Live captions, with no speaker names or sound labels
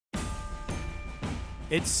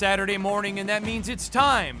It's Saturday morning, and that means it's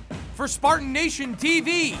time for Spartan Nation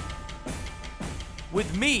TV.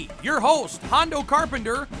 With me, your host, Hondo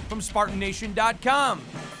Carpenter from SpartanNation.com.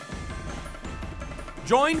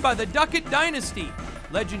 Joined by the Duckett Dynasty,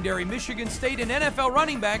 legendary Michigan State and NFL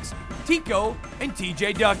running backs, Tico and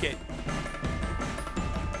TJ Duckett.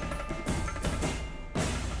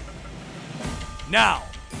 Now,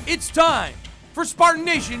 it's time for Spartan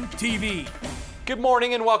Nation TV. Good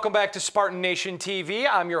morning and welcome back to Spartan Nation TV.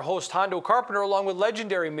 I'm your host, Hondo Carpenter, along with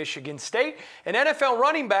legendary Michigan State and NFL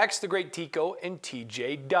running backs, the great Tico and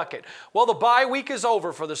TJ Duckett. Well, the bye week is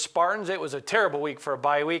over for the Spartans. It was a terrible week for a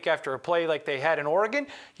bye week after a play like they had in Oregon.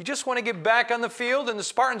 You just want to get back on the field, and the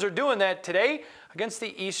Spartans are doing that today against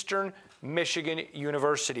the Eastern Michigan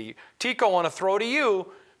University. Tico, I want to throw to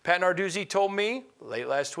you. Pat Narduzzi told me late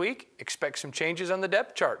last week, expect some changes on the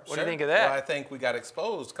depth chart. What do you think of that? Well, I think we got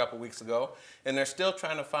exposed a couple weeks ago, and they're still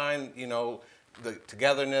trying to find, the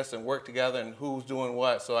togetherness and work together and who's doing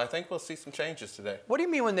what. So I think we'll see some changes today. What do you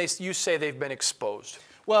mean when you say they've been exposed?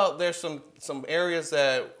 Well, there's some areas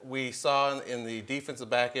that we saw in the defensive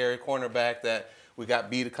back area, cornerback, that we got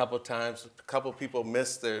beat a couple of times. A couple of people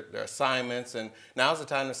missed their assignments, and now's the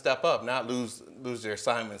time to step up, not lose their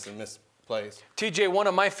assignments and miss plays. TJ, one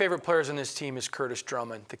of my favorite players on this team is Curtis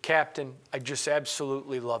Drummond, the captain. I just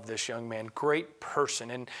absolutely love this young man. Great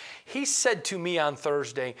person. And he said to me on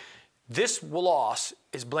Thursday, this loss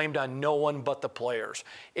is blamed on no one but the players.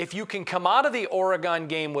 If you can come out of the Oregon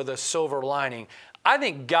game with a silver lining, I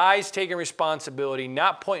think guys taking responsibility,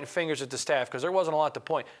 not pointing fingers at the staff, because there wasn't a lot to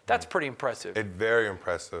point, that's pretty impressive. It's very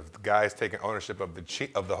impressive. The guys taking ownership of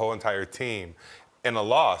the whole entire team. In a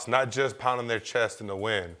loss, not just pounding their chest in the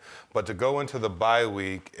win, but to go into the bye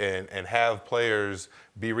week and have players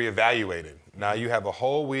be reevaluated. Now you have a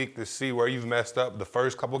whole week to see where you've messed up the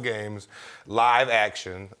first couple games, live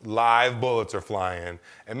action, live bullets are flying,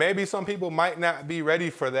 and maybe some people might not be ready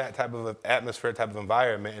for that type of atmosphere, type of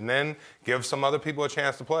environment, and then give some other people a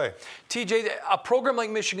chance to play. TJ, a program like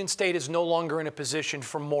Michigan State is no longer in a position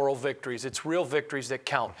for moral victories. It's real victories that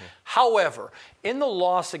count. However, in the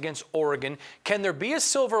loss against Oregon, can there be a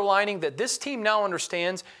silver lining that this team now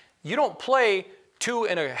understands you don't play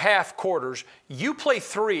 2.5 quarters, you play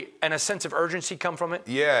 3, and a sense of urgency come from it?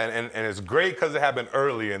 Yeah, and it's great because it happened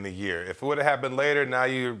early in the year. If it would have happened later, now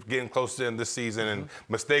you're getting closer in the season and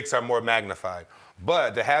mistakes are more magnified.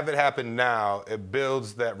 But to have it happen now, it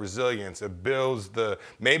builds that resilience. It builds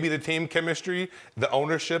maybe the team chemistry, the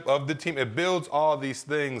ownership of the team. It builds all these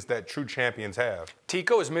things that true champions have.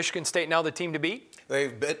 Tico, is Michigan State now the team to beat?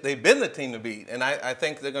 They've been the team to beat, and I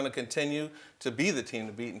think they're going to continue to be the team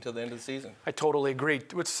to beat until the end of the season. I totally agree.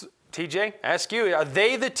 TJ, ask you, are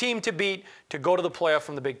they the team to beat to go to the playoff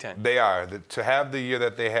from the Big Ten? They are. To have the year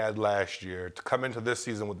that they had last year, to come into this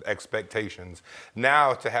season with expectations,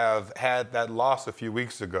 now to have had that loss a few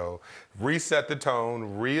weeks ago, reset the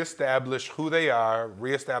tone, reestablish who they are,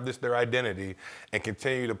 reestablish their identity, and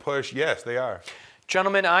continue to push, yes, they are.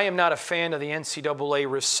 Gentlemen, I am not a fan of the NCAA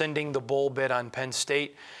rescinding the bowl bid on Penn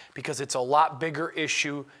State because it's a lot bigger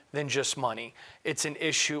issue than just money. It's an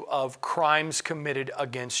issue of crimes committed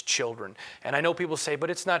against children. And I know people say, but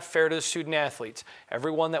it's not fair to the student athletes.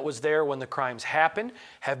 Everyone that was there when the crimes happened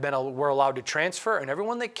were allowed to transfer, and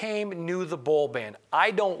everyone that came knew the bowl ban.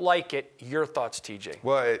 I don't like it. Your thoughts, TJ?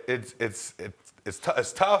 Well,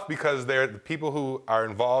 it's tough because the people who are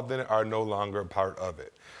involved in it are no longer a part of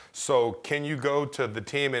it. So can you go to the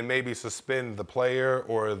team and maybe suspend the player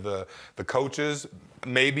or the coaches?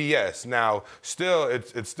 Maybe yes. Now, still,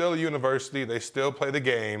 it's still a university. They still play the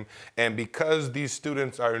game, and because these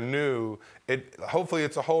students are new, hopefully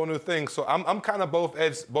it's a whole new thing. So I'm kind of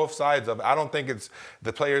both sides of it. I don't think it's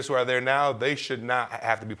the players who are there now. They should not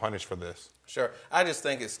have to be punished for this. Sure. I just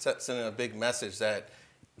think it's sending a big message that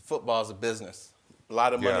football is a business. A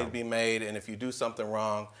lot of money to be made, and if you do something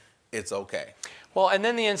wrong, it's okay. Well, and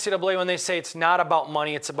then the NCAA, when they say it's not about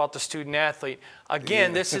money, it's about the student athlete.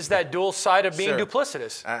 Again, this is that dual side of being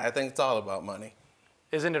duplicitous. I think it's all about money.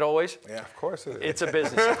 Isn't it always? Yeah, of course it is. It's a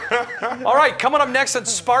business. All right, coming up next on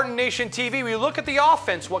Spartan Nation TV, we look at the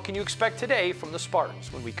offense. What can you expect today from the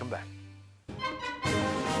Spartans when we come back?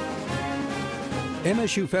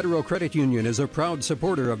 MSU Federal Credit Union is a proud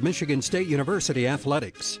supporter of Michigan State University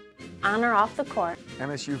athletics. On or off the court.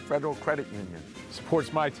 MSU Federal Credit Union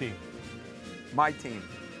supports my team. My team.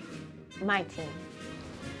 My team.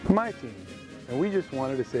 My team. And we just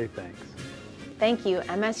wanted to say thanks. Thank you,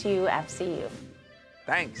 MSU FCU.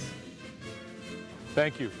 Thanks.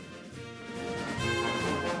 Thank you.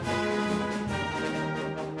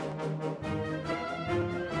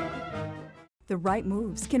 The right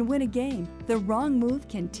moves can win a game. The wrong move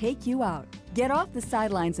can take you out. Get off the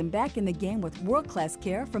sidelines and back in the game with world-class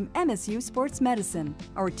care from MSU Sports Medicine.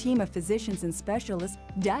 Our team of physicians and specialists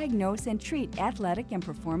diagnose and treat athletic and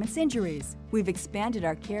performance injuries. We've expanded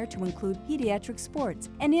our care to include pediatric sports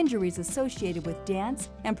and injuries associated with dance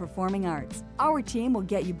and performing arts. Our team will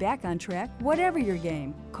get you back on track, whatever your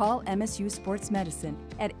game. Call MSU Sports Medicine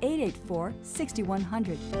at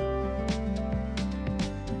 884-6100.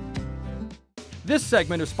 This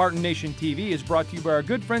segment of Spartan Nation TV is brought to you by our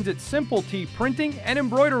good friends at Simple Tee Printing and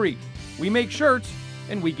Embroidery. We make shirts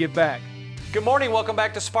and we give back. Good morning, welcome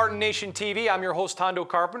back to Spartan Nation TV. I'm your host, Hondo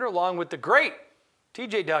Carpenter, along with the great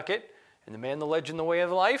TJ Duckett and the man, the legend, the way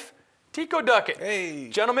of life, Tico Duckett. Hey.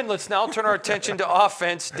 Gentlemen, let's now turn our attention to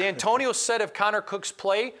offense. D'Antonio said of Connor Cook's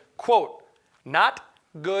play, quote, "Not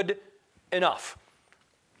good enough."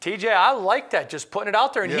 TJ, I like that, just putting it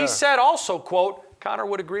out there. And he said also, quote, Connor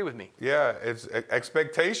would agree with me. Yeah, it's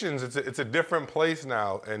expectations. It's a different place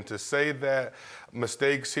now. And to say that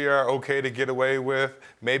mistakes here are okay to get away with,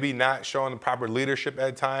 maybe not showing the proper leadership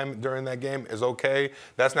at time during that game is okay.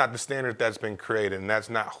 That's not the standard that's been created, and that's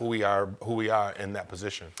not who we are in that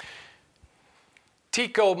position.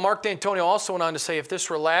 Tico, Mark D'Antonio also went on to say, if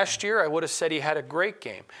this were last year, I would have said he had a great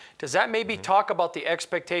game. Does that maybe talk about the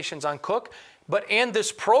expectations on Cook? And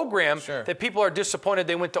this program that people are disappointed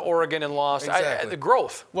they went to Oregon and lost. Exactly. The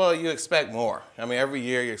growth. Well, you expect more. I mean, every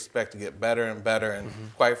year you expect to get better and better. And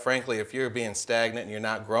quite frankly, if you're being stagnant and you're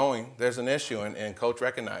not growing, there's an issue, and Coach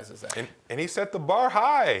recognizes that. And he set the bar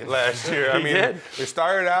high last year. I mean, we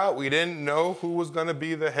started out, we didn't know who was going to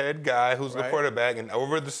be the head guy, who's the quarterback. And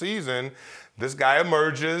over the season, this guy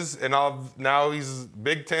emerges, and now he's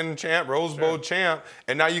Big Ten champ, Rose Bowl champ,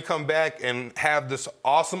 and now you come back and have this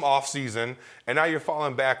awesome offseason, and now you're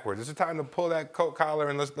falling backwards. It's a time to pull that coat collar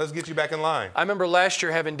and let's get you back in line. I remember last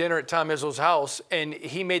year having dinner at Tom Izzo's house, and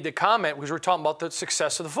he made the comment, because we were talking about the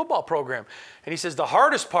success of the football program, and he says the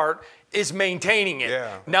hardest part is maintaining it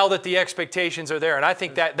now that the expectations are there. And I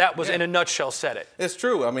think that was, in a nutshell, said it. It's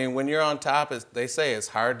true. I mean, when you're on top, they say it's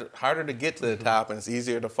harder to get to the top, and it's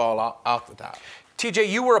easier to fall off the top. TJ,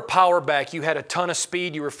 you were a power back. You had a ton of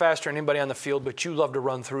speed. You were faster than anybody on the field, but you loved to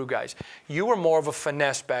run through guys. You were more of a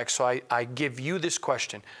finesse back, so I give you this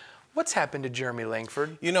question. What's happened to Jeremy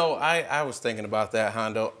Langford? You know, I was thinking about that,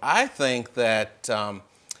 Hondo. I think that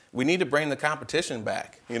we need to bring the competition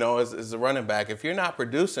back, you know, as a running back. If you're not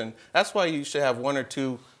producing, that's why you should have one or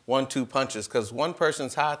two 1-2 punches, because one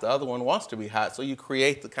person's hot, the other one wants to be hot. So you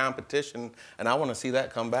create the competition, and I want to see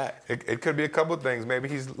that come back. It could be a couple of things. Maybe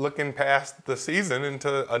he's looking past the season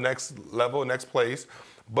into a next level, next place,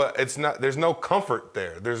 but it's not. There's no comfort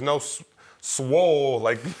there. There's no swole,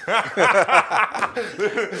 like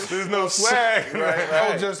there's no swag.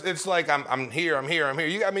 Right. It's like I'm here.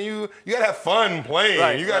 You gotta have fun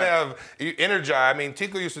playing. You gotta have energy. I mean,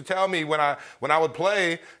 Tico used to tell me when I would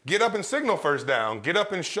play, get up and signal first down. Get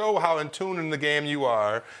up and show how in tune in the game you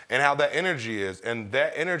are and how that energy is. And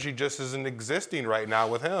that energy just isn't existing right now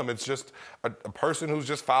with him. It's just a person who's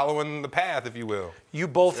just following the path, if you will. You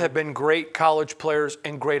both have been great college players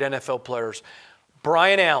and great NFL players.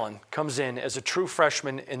 Brian Allen comes in as a true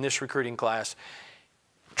freshman in this recruiting class.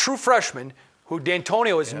 True freshman who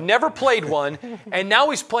D'Antonio has never played one, and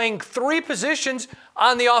now he's playing 3 positions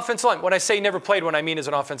on the offensive line. When I say never played one, I mean as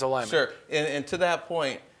an offensive lineman. Sure, and to that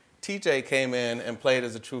point, TJ came in and played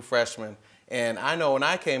as a true freshman. And I know when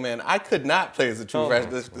I came in, I could not play as a true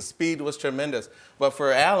freshman. The speed was tremendous. But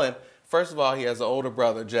for Allen, first of all, he has an older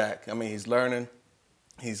brother, Jack. I mean, he's learning.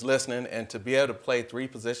 He's listening, and to be able to play 3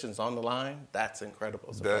 positions on the line, that's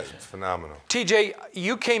incredible. That's phenomenal. TJ,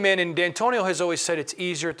 you came in, and D'Antonio has always said it's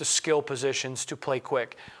easier at the skill positions to play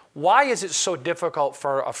quick. Why is it so difficult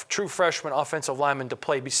for a true freshman offensive lineman to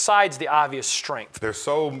play besides the obvious strength? There's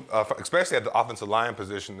so, especially at the offensive line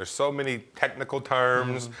position, there's so many technical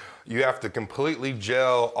terms. You have to completely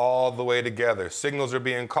gel all the way together. Signals are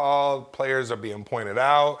being called, players are being pointed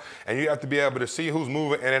out, and you have to be able to see who's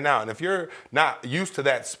moving in and out. And if you're not used to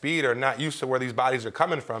that speed or not used to where these bodies are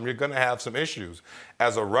coming from, you're going to have some issues.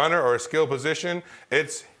 As a runner or a skill position,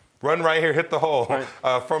 it's run right here, hit the hole.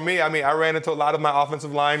 Right. For me, I mean, I ran into a lot of my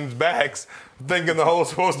offensive line's backs thinking the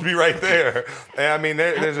hole's supposed to be right there. And I mean,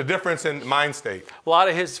 there's a difference in mind state. A lot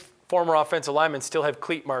of his former offensive linemen still have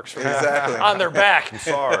cleat marks on their back. I'm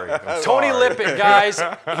sorry. Tony Lippett, guys,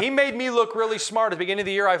 he made me look really smart. At the beginning of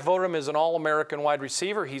the year, I voted him as an All-American wide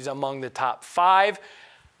receiver. He's among the top 5.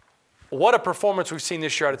 What a performance we've seen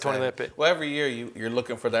this year out of Tony Lippett. Well, every year you're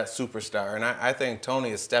looking for that superstar, and I think Tony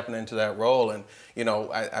is stepping into that role. And you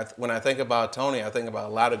know, when I think about Tony, I think about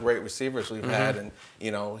a lot of great receivers we've had, and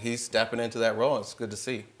you know, he's stepping into that role. It's good to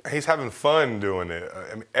see. He's having fun doing it.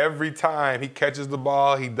 I mean, every time he catches the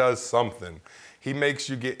ball, he does something. He makes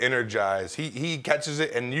you get energized. He catches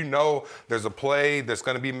it, and you know there's a play that's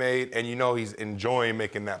going to be made, and you know he's enjoying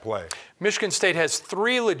making that play. Michigan State has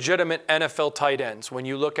 3 legitimate NFL tight ends. When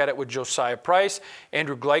you look at it with Josiah Price,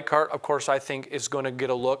 Andrew Gleichart, of course, I think is going to get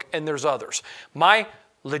a look, and there's others. My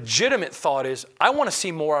legitimate thought is I want to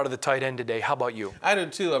see more out of the tight end today. How about you? I do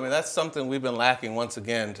too. I mean, that's something we've been lacking once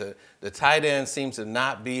again. The tight end seems to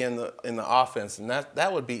not be in the offense, and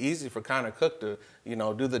that would be easy for Connor Cook to, you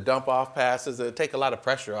know, do the dump off passes. It would take a lot of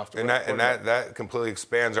pressure off the and that completely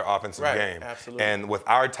expands our offensive game. Absolutely. And with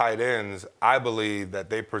our tight ends, I believe that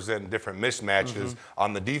they present different mismatches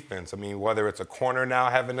on the defense. I mean, whether it's a corner now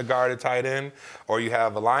having to guard a tight end, or you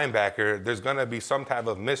have a linebacker, there's going to be some type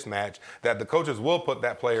of mismatch that the coaches will put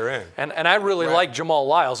that player in. And I really like Jamal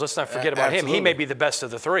Lyles. Let's not forget about him. He may be the best of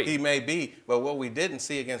the 3. He may be, but what we didn't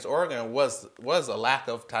see against Oregon was a lack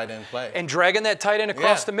of tight end play. And dragging that tight end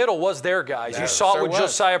across the middle was there, guys. You saw it with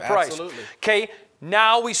Josiah Price. Absolutely. Okay,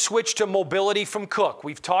 now we switch to mobility from Cook.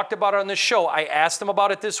 We've talked about it on the show. I asked him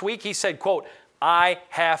about it this week. He said, quote, I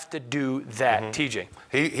have to do that, TJ.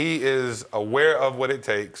 He is aware of what it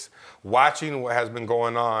takes, watching what has been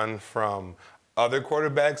going on from other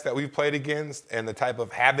quarterbacks that we've played against and the type of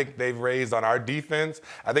havoc they've raised on our defense.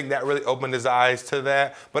 I think that really opened his eyes to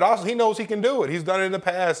that. But also, he knows he can do it. He's done it in the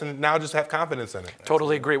past, and now just have confidence in it.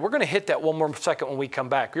 Totally agree. We're going to hit that one more second when we come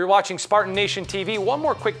back. You're watching Spartan Nation TV. One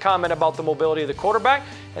more quick comment about the mobility of the quarterback,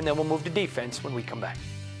 and then we'll move to defense when we come back.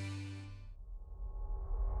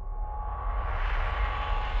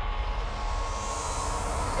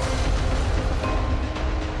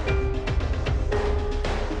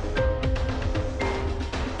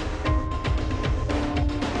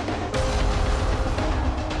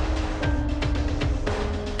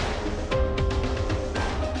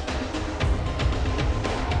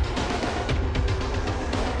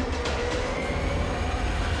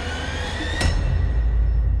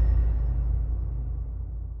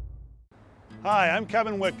 Hi, I'm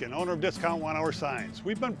Kevin Whitkin, owner of Discount 1 Hour Signs.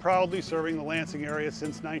 We've been proudly serving the Lansing area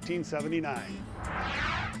since 1979.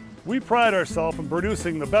 We pride ourselves in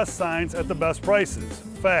producing the best signs at the best prices,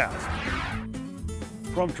 fast.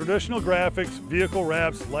 From traditional graphics, vehicle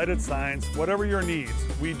wraps, lighted signs, whatever your needs,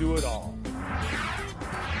 we do it all.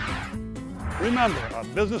 Remember, a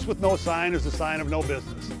business with no sign is a sign of no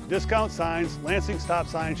business. Discount Signs, Lansing's top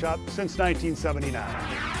sign shop since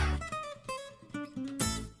 1979.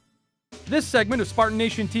 This segment of Spartan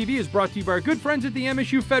Nation TV is brought to you by our good friends at the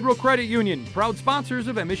MSU Federal Credit Union, proud sponsors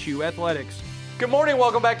of MSU Athletics. Good morning.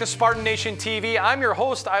 Welcome back to Spartan Nation TV. I'm your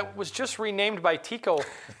host. I was just renamed by Tico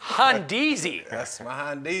Hondeezy. That's my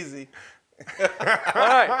Hondeezy. All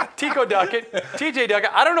right, Tico Duckett, TJ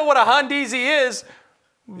Duckett. I don't know what a Hondeezy is,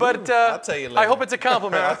 but I'll tell you later. I hope it's a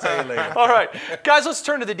compliment. I'll tell you later. All right, guys, let's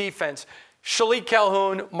turn to the defense. Shalik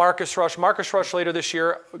Calhoun, Marcus Rush. Marcus Rush later this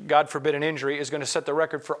year, God forbid an injury, is going to set the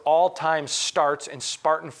record for all-time starts in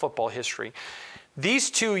Spartan football history. These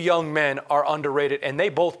 2 young men are underrated, and they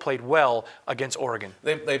both played well against Oregon.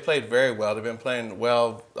 They played very well. They've been playing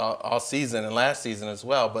well all season and last season as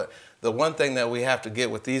well. But the one thing that we have to get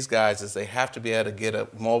with these guys is they have to be able to get a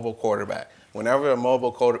mobile quarterback. Whenever a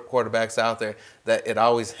mobile quarterback's out there, that it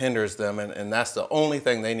always hinders them, and that's the only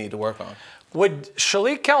thing they need to work on. Would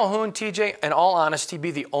Shalik Calhoun, TJ, in all honesty,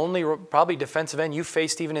 be the only probably defensive end you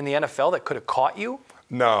faced even in the NFL that could have caught you?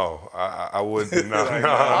 No, I wouldn't. No,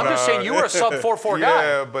 I'm just saying you were a sub 4.4 guy.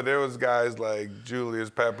 Yeah, but there was guys like Julius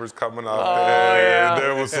Peppers coming out there. Yeah.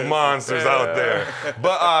 There was some monsters out there.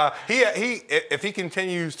 But if he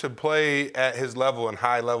continues to play at his level and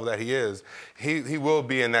high level that he is, he will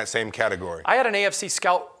be in that same category. I had an AFC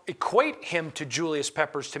scout equate him to Julius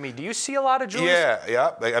Peppers to me. Do you see a lot of Julius?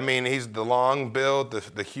 Yeah. I mean, he's the long build,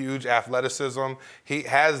 the huge athleticism. He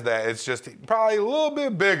has that. It's just probably a little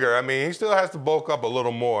bit bigger. I mean, he still has to bulk up a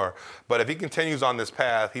little more. But if he continues on this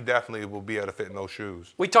path, he definitely will be able to fit in those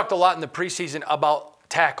shoes. We talked a lot in the preseason about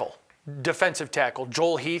tackle. Defensive tackle.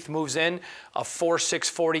 Joel Heath moves in, a 4'6",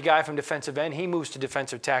 40 guy from defensive end. He moves to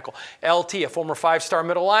defensive tackle. LT, a former 5-star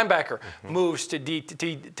middle linebacker, moves to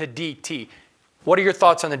DT. What are your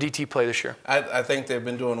thoughts on the DT play this year? I think they've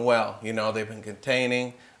been doing well. You know, they've been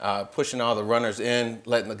containing, pushing all the runners in,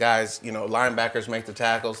 letting the guys, you know, linebackers make the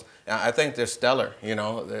tackles. I think they're stellar. You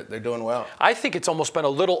know, they're doing well. I think it's almost been a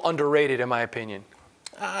little underrated, in my opinion.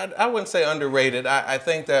 I wouldn't say underrated. I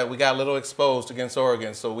think that we got a little exposed against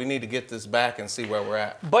Oregon, so we need to get this back and see where we're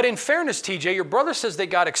at. But in fairness, TJ, your brother says they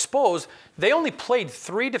got exposed. They only played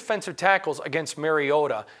 3 defensive tackles against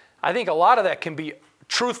Mariota. I think a lot of that can be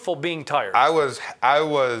truthful being tired. I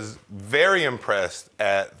was very impressed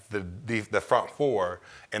at the front 4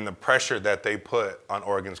 and the pressure that they put on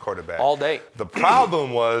Oregon's quarterback all day. The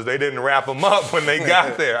problem was they didn't wrap him up when they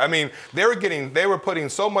got there. I mean, they were putting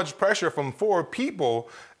so much pressure from 4 people.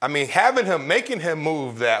 I mean, making him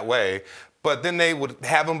move that way. But then they would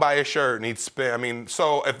have him by his shirt and he'd spin. I mean,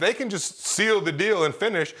 so if they can just seal the deal and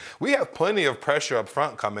finish, we have plenty of pressure up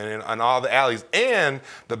front coming in on all the alleys. And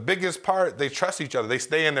the biggest part, they trust each other. They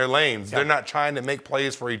stay in their lanes. Yeah. They're not trying to make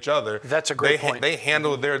plays for each other. That's a great point. They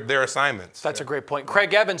handle their assignments. That's a great point.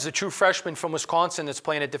 Craig Evans, the true freshman from Wisconsin that's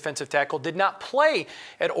playing at defensive tackle, did not play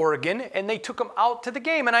at Oregon, and they took him out to the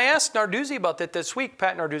game. And I asked Narduzzi about that this week,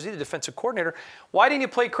 Pat Narduzzi, the defensive coordinator, why didn't you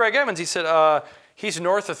play Craig Evans? He said, he's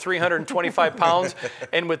north of 325 pounds,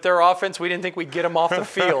 and with their offense, we didn't think we'd get him off the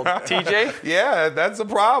field. TJ? Yeah, that's a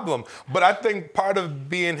problem. But I think part of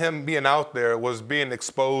being out there was being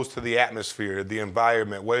exposed to the atmosphere, the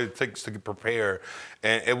environment, what it takes to prepare.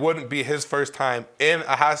 And it wouldn't be his first time in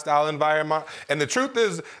a hostile environment. And the truth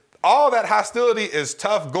is, all that hostility is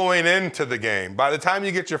tough going into the game. By the time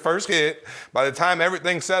you get your first hit, by the time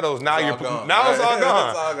everything settles, now it's all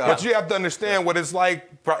gone. But you have to understand what it's like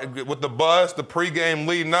with the buzz, the pregame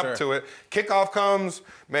leading up to it. Kickoff comes,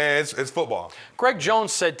 man, it's football. Greg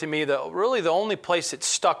Jones said to me that really the only place that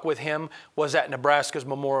stuck with him was at Nebraska's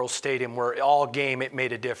Memorial Stadium, where all game it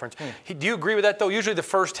made a difference. Do you agree with that, though? Usually the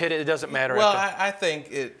first hit, it doesn't matter. Well, I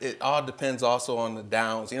think it all depends also on the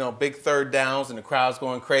downs. You know, big third downs and the crowd's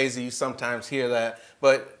going crazy. You sometimes hear that,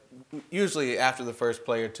 but usually after the first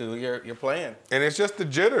play or two, you're playing. And it's just the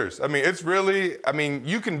jitters. I mean, it's really,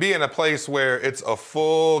 you can be in a place where it's a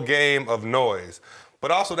full game of noise.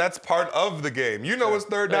 But also, that's part of the game. You know it's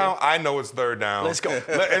third down. I know it's third down. Let's go.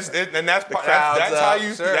 And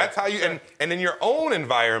that's how you. And in your own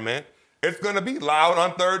environment, it's going to be loud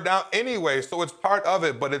on third down anyway. So it's part of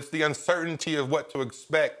it, but it's the uncertainty of what to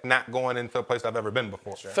expect not going into a place I've ever been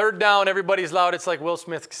before. Third down, everybody's loud. It's like Will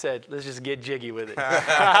Smith said, let's just get jiggy with it.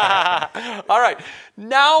 All right.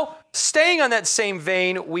 Now, staying on that same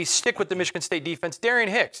vein, we stick with the Michigan State defense. Darian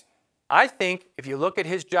Hicks. I think if you look at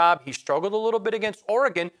his job, he struggled a little bit against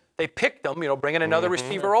Oregon. They picked him, bringing another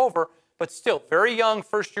receiver over. But still, very young,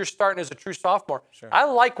 first year starting as a true sophomore. I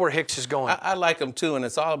like where Hicks is going. I like him too, and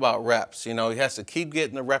it's all about reps. He has to keep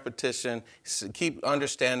getting the repetition, keep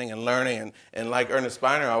understanding and learning. And like Ernest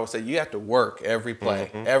Spiner always said, you have to work every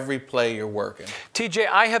play. Every play you're working. TJ,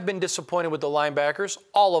 I have been disappointed with the linebackers,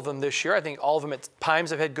 all of them this year. I think all of them at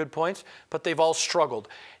times have had good points, but they've all struggled.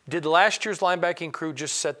 Did last year's linebacking crew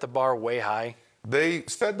just set the bar way high? They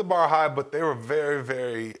set the bar high, but they were very,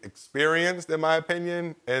 very experienced, in my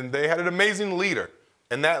opinion, and they had an amazing leader.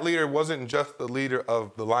 And that leader wasn't just the leader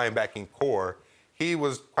of the linebacking core. He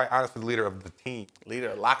was, quite honestly, the leader of the team.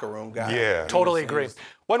 Leader, locker room guy. Yeah. Totally agree.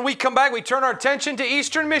 When we come back, we turn our attention to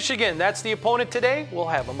Eastern Michigan. That's the opponent today. We'll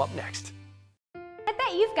have them up next. I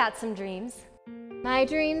bet you've got some dreams. My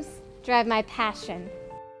dreams drive my passion.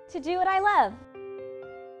 To do what I love.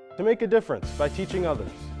 To make a difference by teaching others.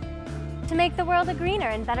 To make the world a greener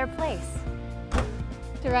and better place.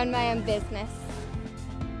 To run my own business.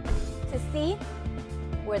 To see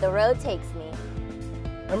where the road takes me.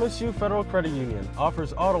 MSU Federal Credit Union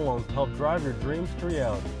offers auto loans to help drive your dreams to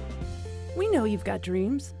reality. We know you've got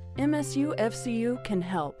dreams. MSU FCU can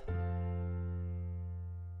help.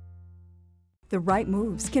 The right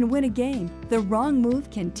moves can win a game. The wrong move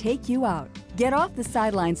can take you out. Get off the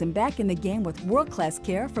sidelines and back in the game with world-class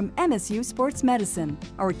care from MSU Sports Medicine.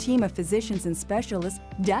 Our team of physicians and specialists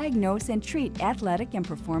diagnose and treat athletic and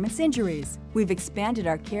performance injuries. We've expanded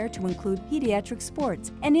our care to include pediatric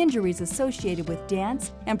sports and injuries associated with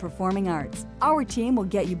dance and performing arts. Our team will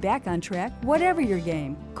get you back on track, whatever your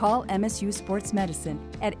game. Call MSU Sports Medicine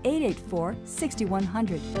at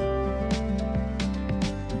 884-6100.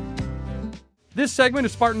 This segment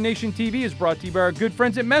of Spartan Nation TV is brought to you by our good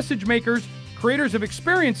friends at Message Makers, creators of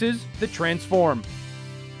experiences that transform.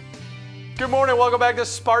 Good morning. Welcome back to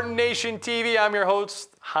Spartan Nation TV. I'm your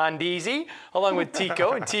host, Hondeezy, along with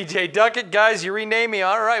Tico and TJ Duckett. Guys, you rename me.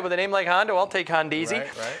 All right, with a name like Hondo, I'll take Hondeezy.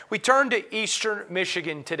 Right. We turn to Eastern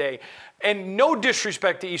Michigan today. And no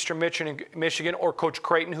disrespect to Eastern Michigan or Coach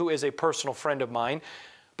Creighton, who is a personal friend of mine.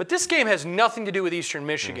 But this game has nothing to do with Eastern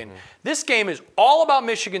Michigan. This game is all about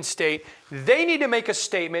Michigan State. They need to make a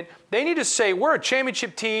statement. They need to say, we're a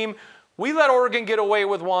championship team. We let Oregon get away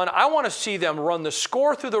with one. I want to see them run the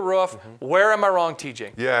score through the roof. Where am I wrong,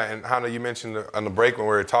 TJ? Yeah, and Hannah, you mentioned on the break when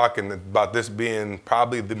we were talking about this being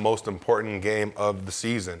probably the most important game of the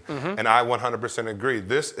season. And I 100% agree.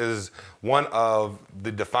 This is one of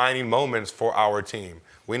the defining moments for our team.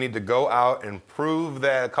 We need to go out and prove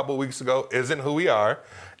that a couple weeks ago isn't who we are,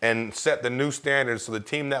 and set the new standards so the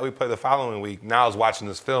team that we play the following week now is watching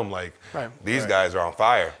this film like, these guys are on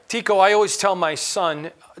fire. Tico, I always tell my son,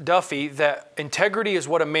 Duffy, that integrity is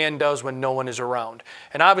what a man does when no one is around.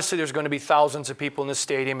 And obviously there's going to be thousands of people in the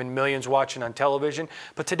stadium and millions watching on television,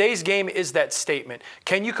 but today's game is that statement.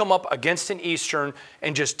 Can you come up against an Eastern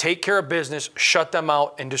and just take care of business, shut them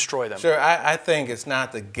out, and destroy them? Sure, I think it's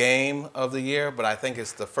not the game of the year, but I think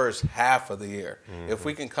it's the first half of the year. If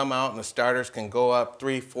we can come out and the starters can go up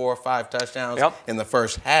 3, 4, 5 touchdowns in the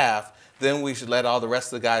first half, then we should let all the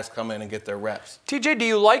rest of the guys come in and get their reps. TJ, do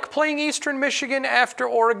you like playing Eastern Michigan after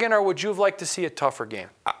Oregon, or would you have liked to see a tougher game?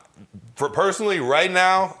 For personally, right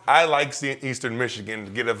now, I like seeing Eastern Michigan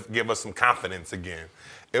to give us some confidence again.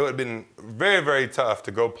 It would have been very, very tough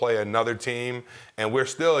to go play another team, and we're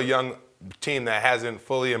still a young team that hasn't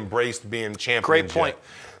fully embraced being champions. Great point. Yet.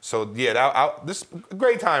 So, yeah, this is a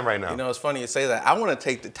great time right now. You know, it's funny you say that. I want to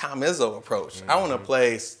take the Tom Izzo approach. I want to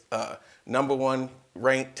play #1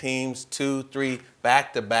 ranked teams 2, 3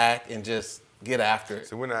 back-to-back and just get after it.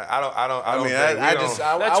 So that's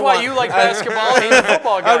why you like basketball and he's a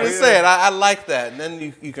football guy. I'm just saying, I like that. And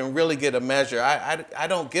then you can really get a measure. I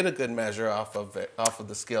don't get a good measure off of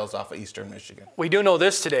the skills off of Eastern Michigan. We do know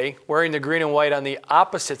this today. Wearing the green and white on the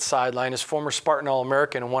opposite sideline is former Spartan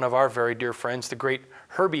All-American and one of our very dear friends, the great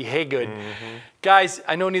Herbie Haygood. Guys,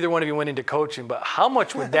 I know neither one of you went into coaching, but how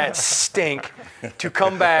much would that stink to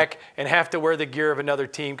come back and have to wear the gear of another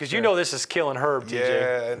team? Because you know this is killing Herb, TJ.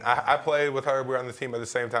 Yeah, and I played with Herb. We were on the team at the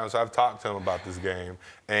same time, so I've talked to him about this game.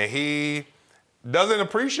 And he doesn't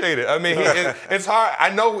appreciate it. I mean, it's hard. I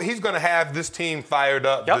know he's going to have this team fired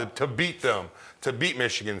up to beat them, to beat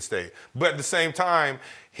Michigan State. But at the same time,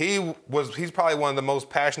 he's probably one of the most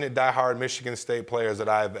passionate, diehard Michigan State players that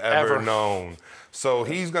I've ever known. So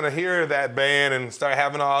he's going to hear that band and start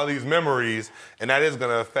having all these memories, and that is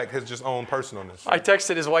going to affect his just own personalness. I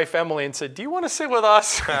texted his wife, Emily, and said, do you want to sit with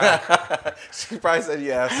us? She probably said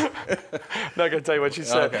yes. Not going to tell you what she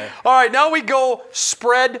said. Okay. All right, now we go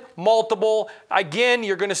spread multiple. Again,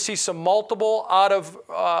 you're going to see some multiple out of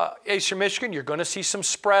Eastern Michigan. You're going to see some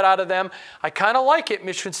spread out of them. I kind of like it.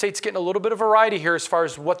 Michigan State's getting a little bit of variety here as far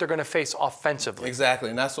as what they're going to face offensively. Exactly,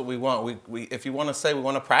 and that's what we want. If you want to say we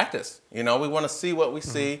want to practice, you know, we want to see what we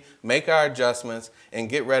see, make our adjustments, and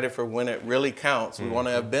get ready for when it really counts. We want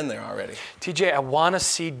to have been there already. TJ, I want to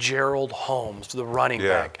see Gerald Holmes, the running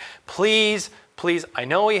back. Please, please, I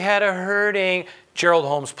know he had a hurting. Gerald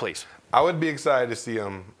Holmes, please. I would be excited to see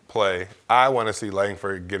him play. I want to see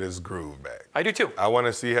Langford get his groove back. I do too. I want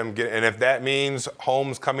to see him get, and if that means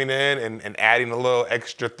Holmes coming in and adding a little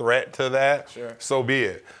extra threat to that, so be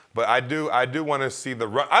it. But I do want to see the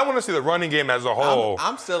run. I want to see the running game as a whole.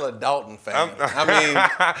 I'm still a Dalton fan. I mean,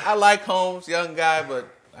 I like Holmes, young guy, but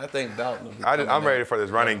I think Dalton will be I'm ready for this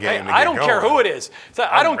running game. I don't care who it is.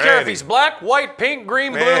 I don't care if he's black, white, pink,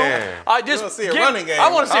 green, blue. I just want to see a running game.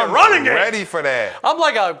 I want to see a running game. I'm ready for that. I'm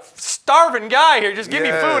like a starving guy here. Just give me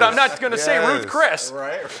food. I'm not going to say Ruth Chris.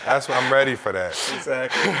 Right. That's what I'm ready for that.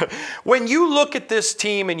 Exactly. When you look at this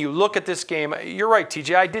team and you look at this game, you're right,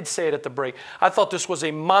 TJ. I did say it at the break. I thought this was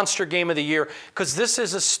a monster game of the year because this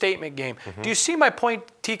is a statement game. Do you see my point,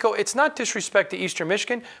 Tico? It's not disrespect to Eastern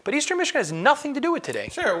Michigan, but Eastern Michigan has nothing to do with today.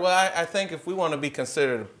 Sure. Well, I think if we want to be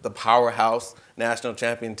considered the powerhouse national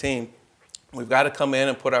champion team, we've got to come in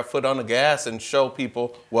and put our foot on the gas and show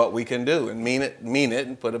people what we can do and mean it,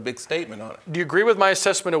 and put a big statement on it. Do you agree with my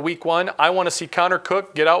assessment of week one? I want to see Connor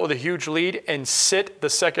Cook get out with a huge lead and sit the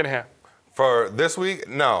second half. For this week,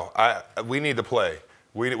 no. We need to play.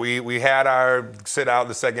 We had our sit out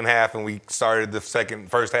the second half, and we started the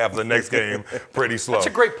first half of the next game pretty slow. That's a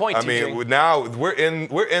great point, TJ. I mean, now we're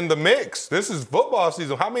in the mix. This is football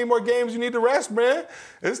season. How many more games you need to rest, man?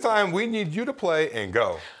 It's time. We need you to play and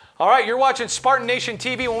go. All right, you're watching Spartan Nation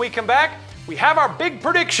TV. When we come back, we have our big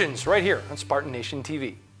predictions right here on Spartan Nation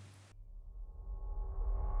TV.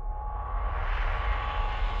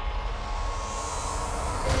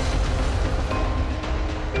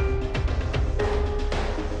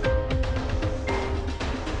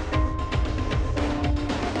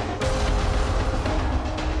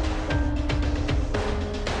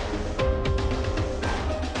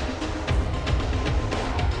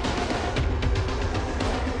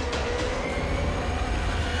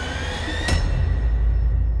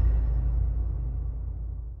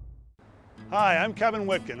 Hi, I'm Kevin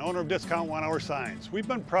Whitkin, owner of Discount 1 Hour Signs. We've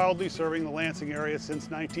been proudly serving the Lansing area since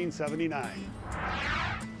 1979.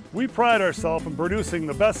 We pride ourselves in producing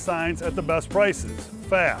the best signs at the best prices,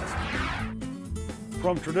 fast.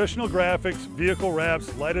 From traditional graphics, vehicle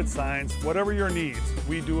wraps, lighted signs, whatever your needs,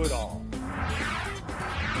 we do it all.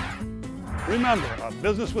 Remember, a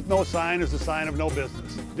business with no sign is a sign of no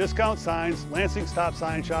business. Discount Signs, Lansing's top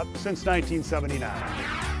sign shop since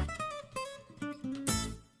 1979.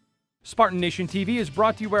 Spartan Nation TV is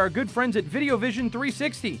brought to you by our good friends at Video Vision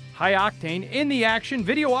 360, high-octane, in-the-action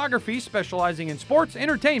videography specializing in sports,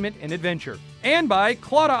 entertainment, and adventure. And by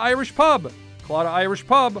Claudia Irish Pub. Claudia Irish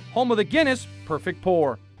Pub, home of the Guinness Perfect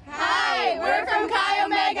Pour. Hi, we're from Chi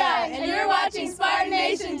Omega, and you're watching Spartan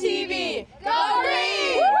Nation TV. Go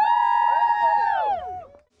Green!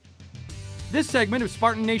 This segment of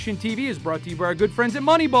Spartan Nation TV is brought to you by our good friends at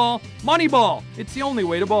Moneyball. Moneyball, it's the only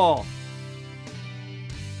way to ball.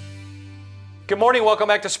 Good morning, welcome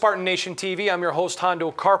back to Spartan Nation TV. I'm your host, Hondo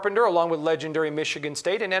Carpenter, along with legendary Michigan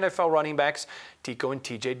State and NFL running backs, Tico and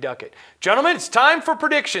TJ Duckett. Gentlemen, it's time for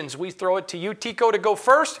predictions. We throw it to you, Tico, to go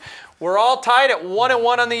first. We're all tied at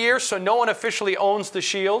 1-1 on the year, so no one officially owns the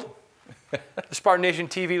shield, the Spartan Nation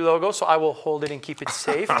TV logo, so I will hold it and keep it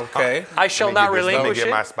safe. Okay. I shall not relinquish it. Let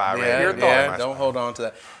me get my spy right Your here. thought. Don't hold on to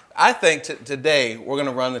that. I think today we're going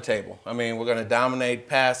to run the table. I mean, we're going to dominate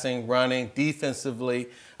passing, running, defensively.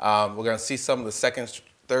 We're going to see some of the second,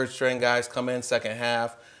 third string guys come in second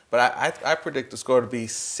half. But I predict the score to be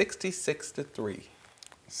 66-3.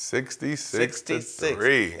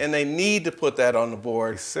 66-3. And they need to put that on the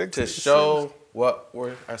board to show what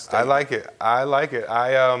we're our state. I like it. I like it.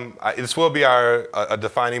 This will be a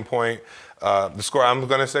defining point. The score I'm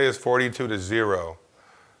going to say is 42-0.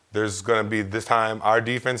 There's going to be this time our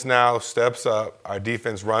defense now steps up. Our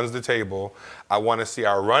defense runs the table. I want to see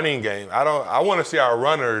our running game. I want to see our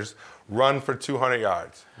runners run for 200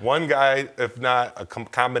 yards. One guy, if not a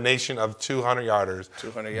combination of 200-yarders.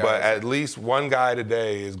 200 yards. But at least one guy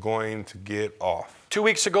today is going to get off. 2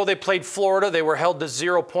 weeks ago, they played Florida. They were held to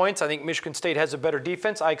 0 points. I think Michigan State has a better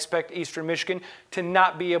defense. I expect Eastern Michigan to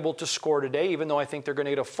not be able to score today, even though I think they're going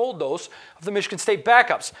to get a full dose of the Michigan State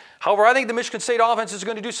backups. However, I think the Michigan State offense is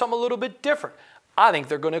going to do something a little bit different. I think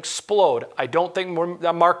they're going to explode. I don't think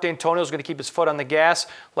Mark D'Antonio is going to keep his foot on the gas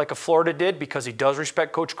like a Florida did because he does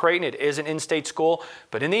respect Coach Creighton. It is an in-state school.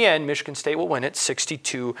 But in the end, Michigan State will win it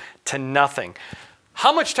 62-0.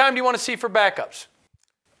 How much time do you want to see for backups?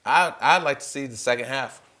 I'd like to see the second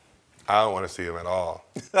half. I don't want to see him at all.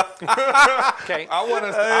 Okay. I want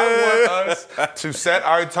us to set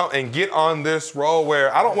our tone and get on this roll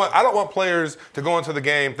where I don't want players to go into the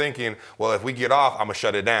game thinking, well, if we get off, I'm gonna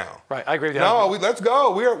shut it down. Right, I agree with you. No, let's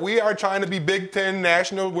go. We are trying to be Big Ten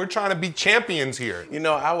national. We're trying to be champions here. You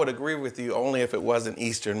know, I would agree with you only if it wasn't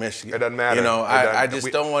Eastern Michigan. It doesn't matter. You know, I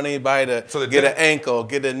just don't want anybody to get an ankle,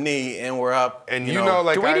 get a knee, and we're up. And you know,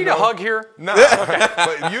 like do we need a hug here? No. Okay.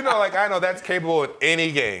 But you know, like I know that's capable in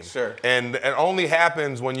any game. Sure. And it only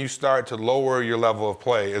happens when you start to lower your level of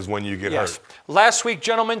play is when you get hurt. Last week,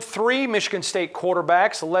 gentlemen, 3 Michigan State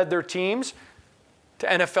quarterbacks led their teams to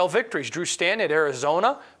NFL victories. Drew Stanton at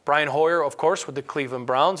Arizona, Brian Hoyer, of course, with the Cleveland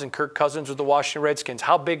Browns, and Kirk Cousins with the Washington Redskins.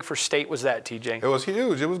 How big for State was that, TJ? It was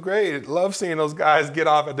huge. It was great. Love seeing those guys get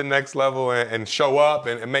off at the next level and show up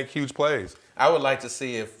and make huge plays. I would like to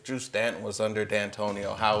see if Drew Stanton was under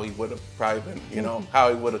D'Antonio, how he would have probably been, you know, how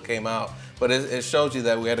he would have came out. But it shows you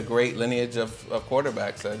that we had a great lineage of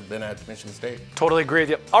quarterbacks that had been at Michigan State. Totally agree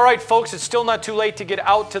with you. All right, folks, it's still not too late to get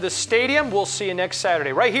out to the stadium. We'll see you next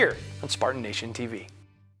Saturday right here on Spartan Nation TV.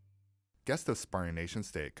 Guest of Spartan Nation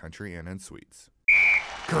State Country Inn and Suites,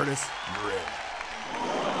 Curtis Grid.